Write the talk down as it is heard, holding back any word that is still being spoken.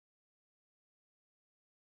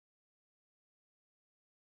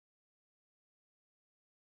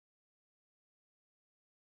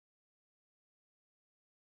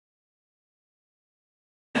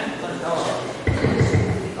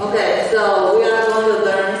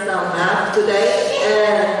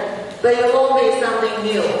but it won't be something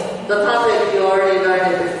new. The topic you already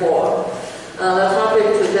learned it before. The topic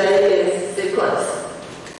today is sequence.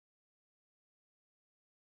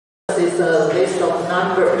 It's a list of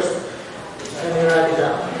numbers. Let me write it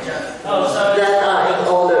down. That are in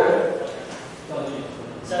order.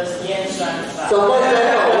 So for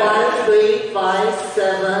example, 1, 3, 5,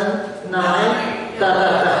 7, 9,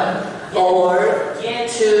 or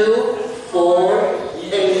 2, 4,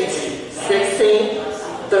 8, 16,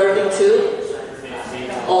 32,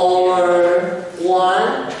 or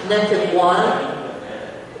 1, -1,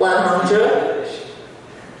 100,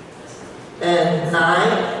 and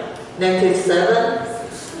 9, -7.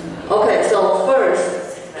 Okay, so first,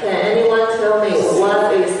 can anyone tell me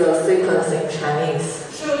what is the sequence in Chinese?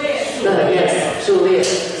 Yes, 数列.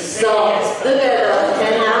 So look at the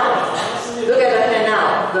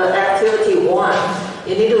handout. The activity 1.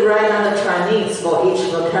 You need to write down the Chinese for each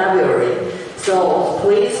vocabulary. So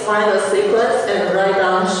please find the sequence and write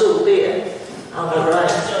down 数列 on the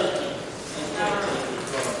right.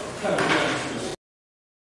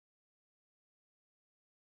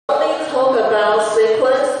 Let's talk about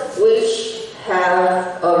sequence which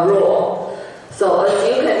have a rule. So as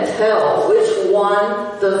you can tell, which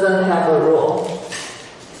one doesn't have a rule?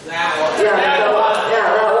 That one.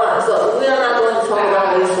 So we are not going to talk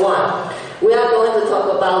about this one. We are going to talk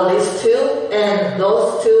about these two, and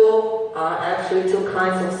those two are actually two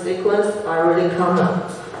kinds of sequence are really common.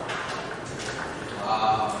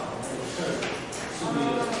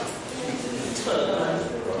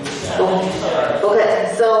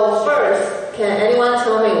 Okay, so first, can anyone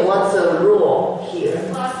tell me what's the rule here?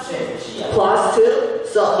 Plus 2.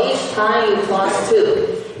 So each time you plus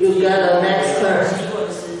 2, you get the next term.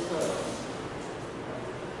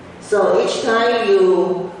 So each time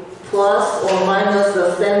you plus or minus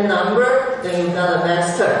the same number, then you got the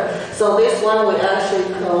next term. So this one we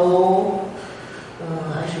actually call,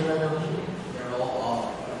 I should write down here.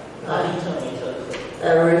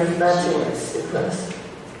 Arithmetic sequence.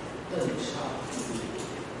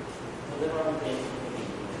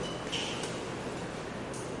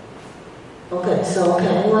 Okay, so can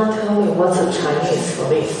anyone tell me what's the Chinese for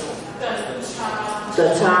this?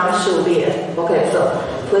 The 差数列. Okay, so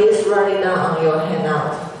please write it down on your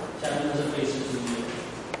handout.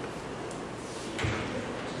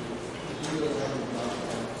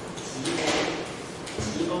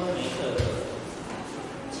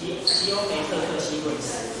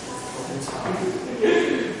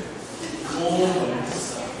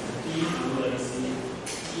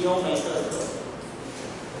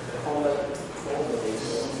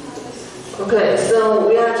 Okay, so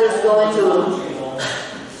we are just going to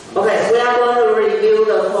review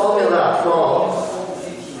the formula for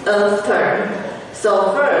nth term.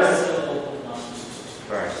 So first,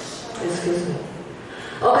 excuse me.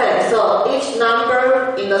 Okay, so each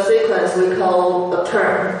number in the sequence we call a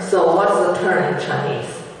term. So what's the term in Chinese?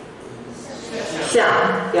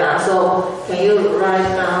 项. Yeah, so can you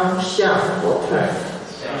write down 项 for term?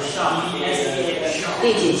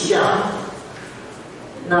 第几项?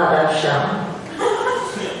 Not that 项.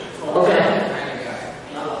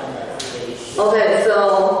 Okay,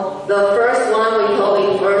 so the first one we call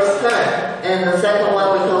the first term, and the second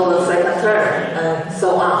one we call the second term, and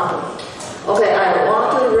so on. Okay, I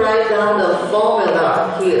want to write down the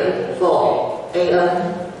formula here for an.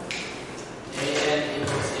 An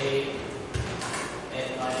equals a n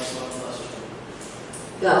minus 1 plus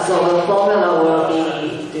 2. Yeah, so the formula will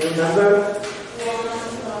be, do you remember?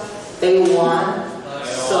 A1.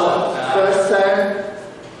 So first term,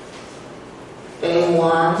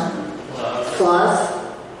 A1 plus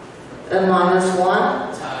n minus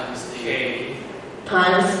 1 times k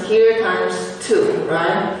times here times 2,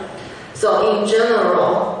 right? So in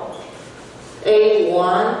general,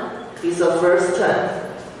 A1 is the first term.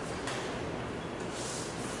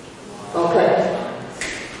 Okay.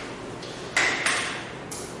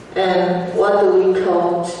 And what do we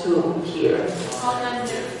call 2 here? Common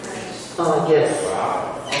difference. Oh, yes.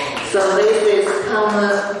 So this is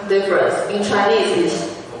common difference. In Chinese, it's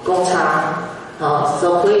公差.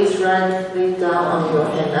 So please write it down on your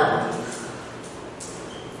handout.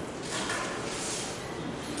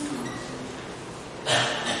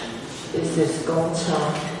 This is 公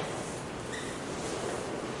差.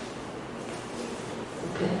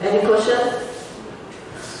 Okay, any question?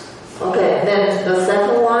 Okay, then the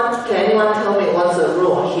second one, can anyone tell me what's the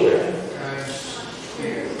rule here?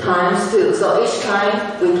 Times 2. So each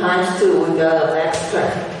time we times 2, we get the next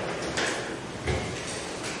term.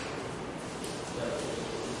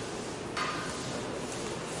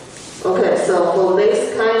 Okay, so for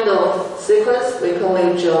this kind of sequence, we call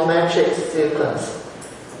it geometric sequence.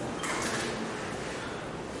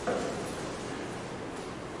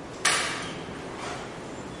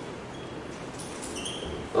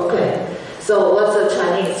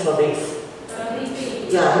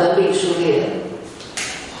 呀，等比数列。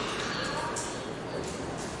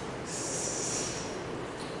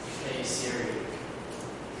Hey Siri.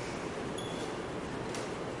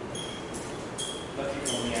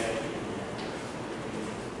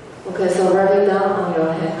 Okay, so write it down on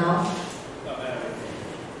your hand now.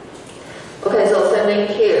 Okay, so same thing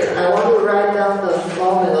here. I want to write down the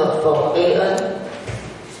formula for AN.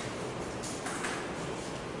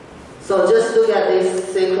 So just look at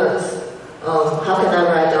this sequence. How can I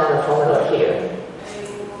write down the formula here?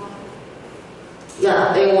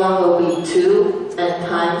 Yeah, A1 will be 2 n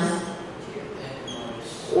times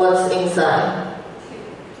what's inside?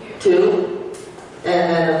 2. And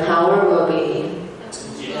then the power will be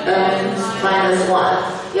n minus 1.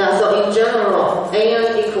 Yeah, so in general,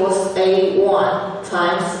 AN equals A1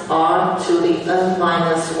 times R to the n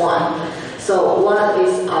minus 1. So what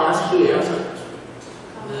is R here?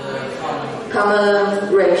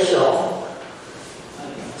 Common ratio.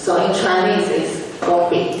 So in Chinese it's 公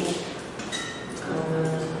比. Common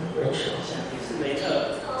ratio.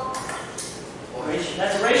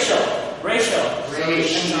 That's ratio. Ratio.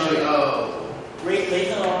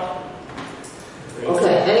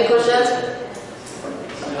 Okay, any questions?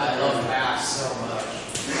 I love math so much.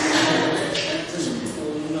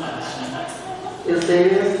 You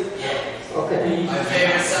serious? Yeah. Okay. My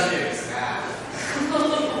favorite subject is math.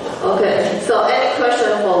 Okay, so any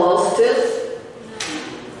question for those two?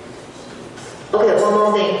 Okay, one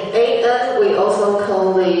more thing. AN we also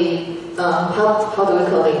call the, how do we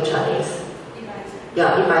call it in Chinese?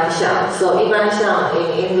 Yeah, 一般项. So 一般项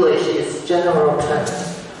in English is general term.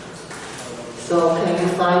 So can you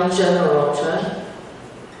find general term?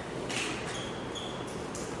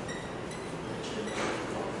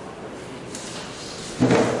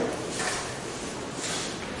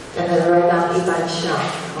 And then write down 一般项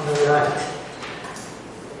on the right.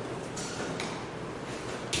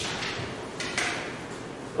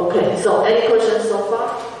 Okay, so any questions so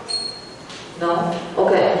far? No?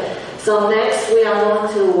 Okay. So next we are going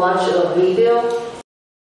to watch a video.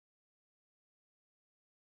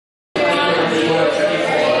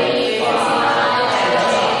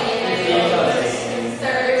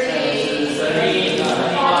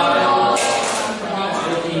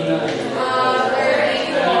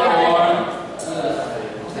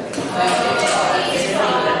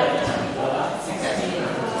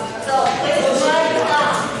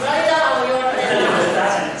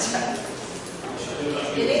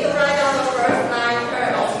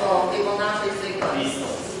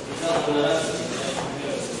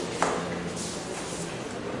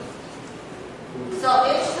 So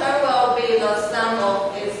each term will be the sum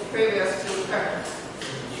of its previous two terms.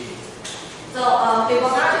 So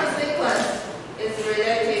Fibonacci sequence is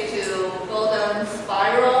related to golden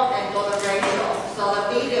spiral and golden ratio. So the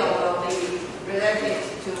video will be related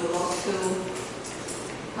to those two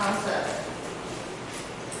concepts.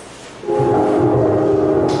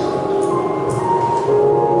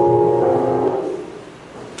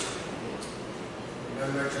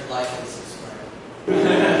 Remember to like and subscribe.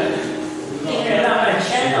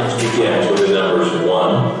 Sequence begins with the numbers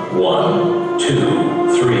 1, 1,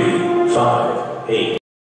 2, 3, 5, 8.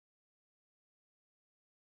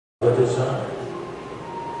 What is that?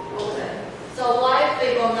 Okay. So why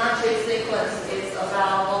Fibonacci sequence is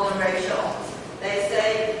about golden ratio? They say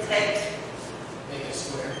Make a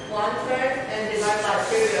square. one term and divide by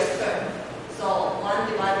previous term. So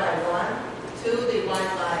 1 divided by 1, 2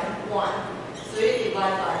 divided by 1, 3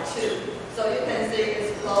 divided by 2. So you can see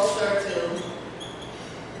it's closer to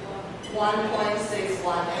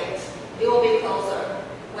 1.618. It will be closer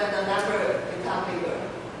when the number becomes bigger.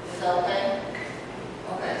 Is that okay?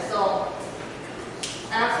 Okay, so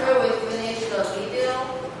after we finish the video,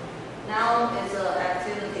 now is an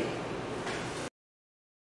activity.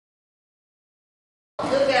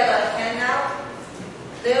 Look at the handout.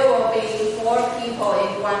 There will be 4 people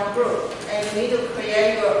in one group, and you need to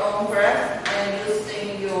create your own graph and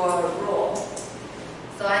using your rule.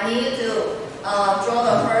 So I need you to draw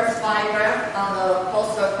the first 5 graphs on the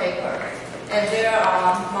poster paper, and there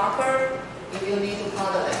are markers if you need to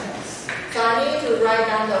color them. So I need you to write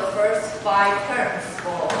down the first 5 terms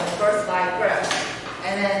for the first 5 graphs,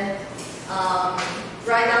 and then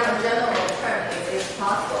write down the general term if it's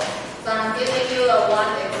possible. So I'm giving you one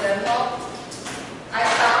example. I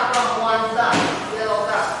start from one dot, little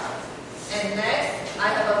dot, and next I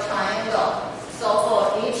have a triangle. So for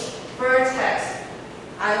each vertex,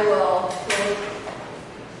 I will put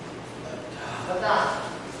a dot.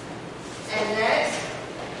 And next,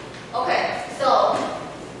 okay, so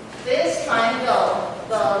this triangle,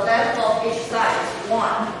 the length of each side is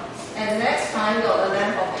 1, and next triangle, the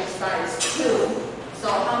length of each side is 2. So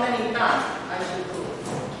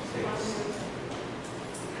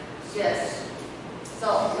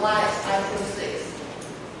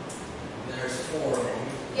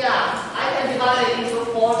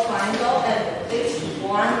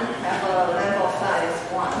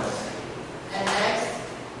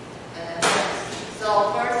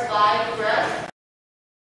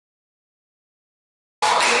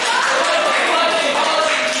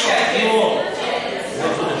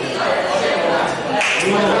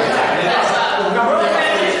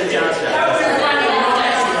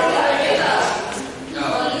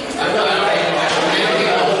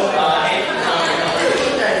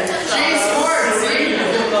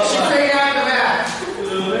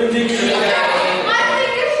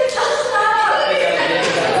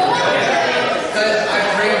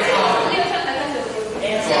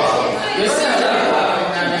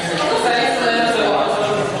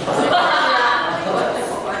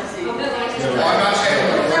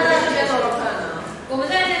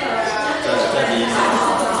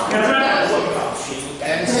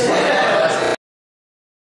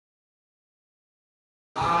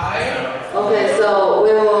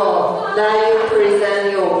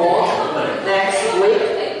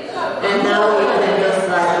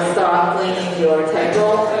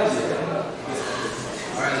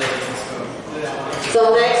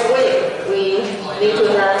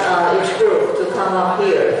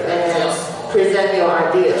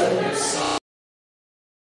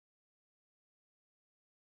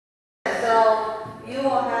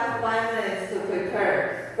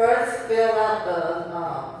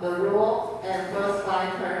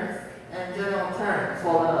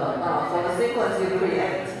the sequence you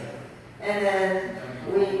create. And then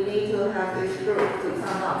we need to have each group to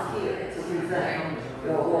come up here to present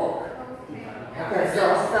your work. Okay, so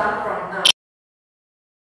start from now.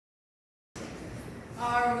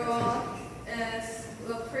 Our rule is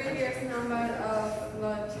the previous number of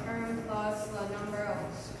the term plus the number of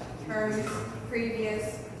terms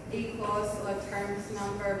previous equals the terms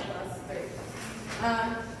number plus 3.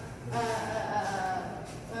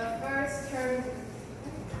 The first term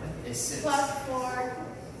It's 6. plus 4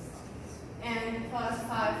 and plus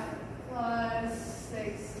 5 plus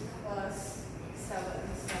 6 plus 7.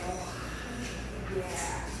 So,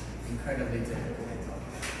 yeah. Incredibly difficult.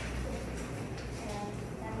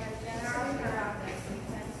 And the general term of the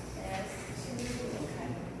sequence is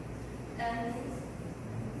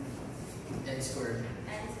N squared.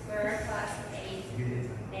 n squared plus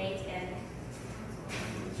 8 and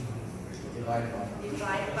Divided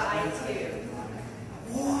by. by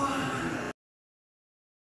 2.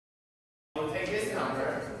 You take this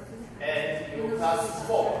number and you plus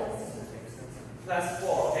 4. Plus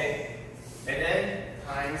 4, okay? And then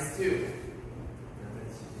times 2.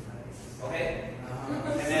 Okay?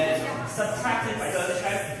 And then Subtract it by 6.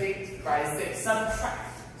 subtract it by 6. Subtract.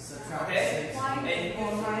 Okay? Why And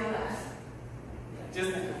or minus?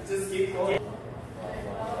 just keep going.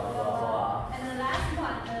 And the last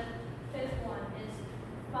one, the fifth one, is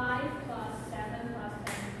 5 plus 7 plus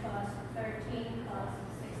 10 plus 13 plus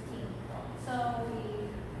 16. So we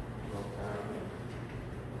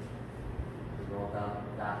Roll down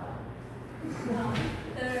that one.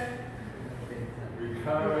 the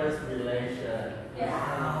Recurrence relation.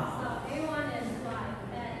 yeah. So A1 is 5,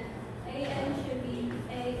 and AN should be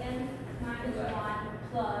AN minus 1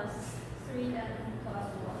 plus 3N plus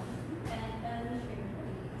 1, and N should be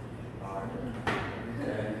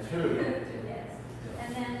And 2. yes. And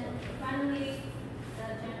then finally, the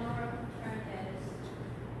general term is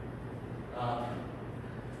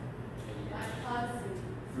plus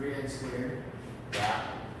 3n squared. Yeah.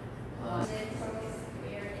 Plus. the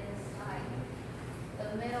square inside. The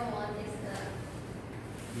middle one is the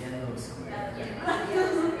Yellow squared.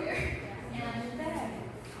 yellow square. And there.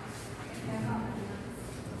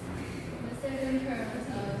 The second term is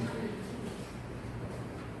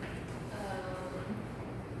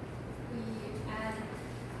we add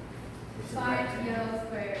 5 yellow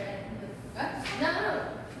square and no,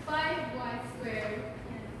 5 white square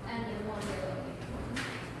and 1 yellow one.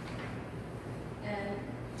 And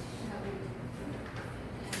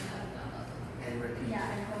And repeat.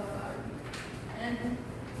 yeah, and go about. And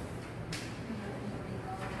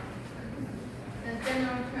the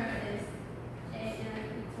general term is AN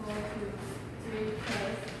equal to 3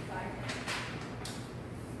 plus 5.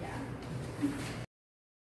 Yeah.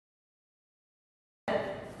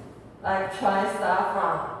 Like try start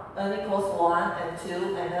from n equals 1 and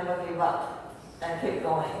 2 and never give up and keep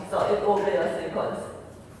going. So it will be a sequence.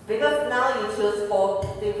 Because now you choose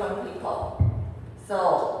 4 different people.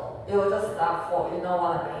 So it will just start 4, you know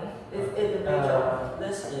what I mean? It's individual.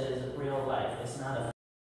 This is real life. It's not a.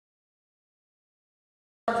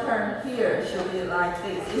 Term here should be like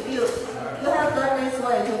this. If you have done this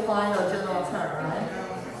way to find your general term, right?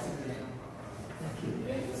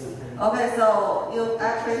 Okay, so you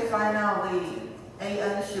actually find out the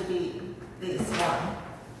AN should be this one.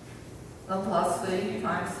 N plus 3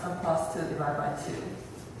 times N plus 2 divided by 2.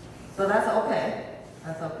 So that's okay.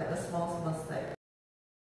 That's okay. A small mistake.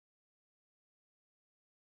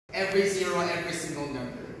 Every zero, every single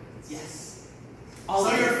number. Yes. So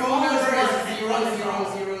your phone number is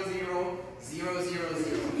 0000000.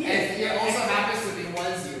 Yes. And it also happens to be 10.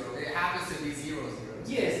 It happens to be 00.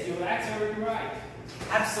 Yes, you're absolutely right.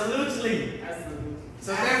 Absolutely. Absolutely.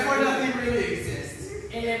 So therefore nothing really exists.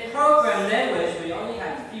 In a program language, we only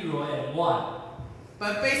have 0 and 1.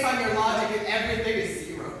 But based on your logic, everything is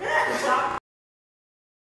 0.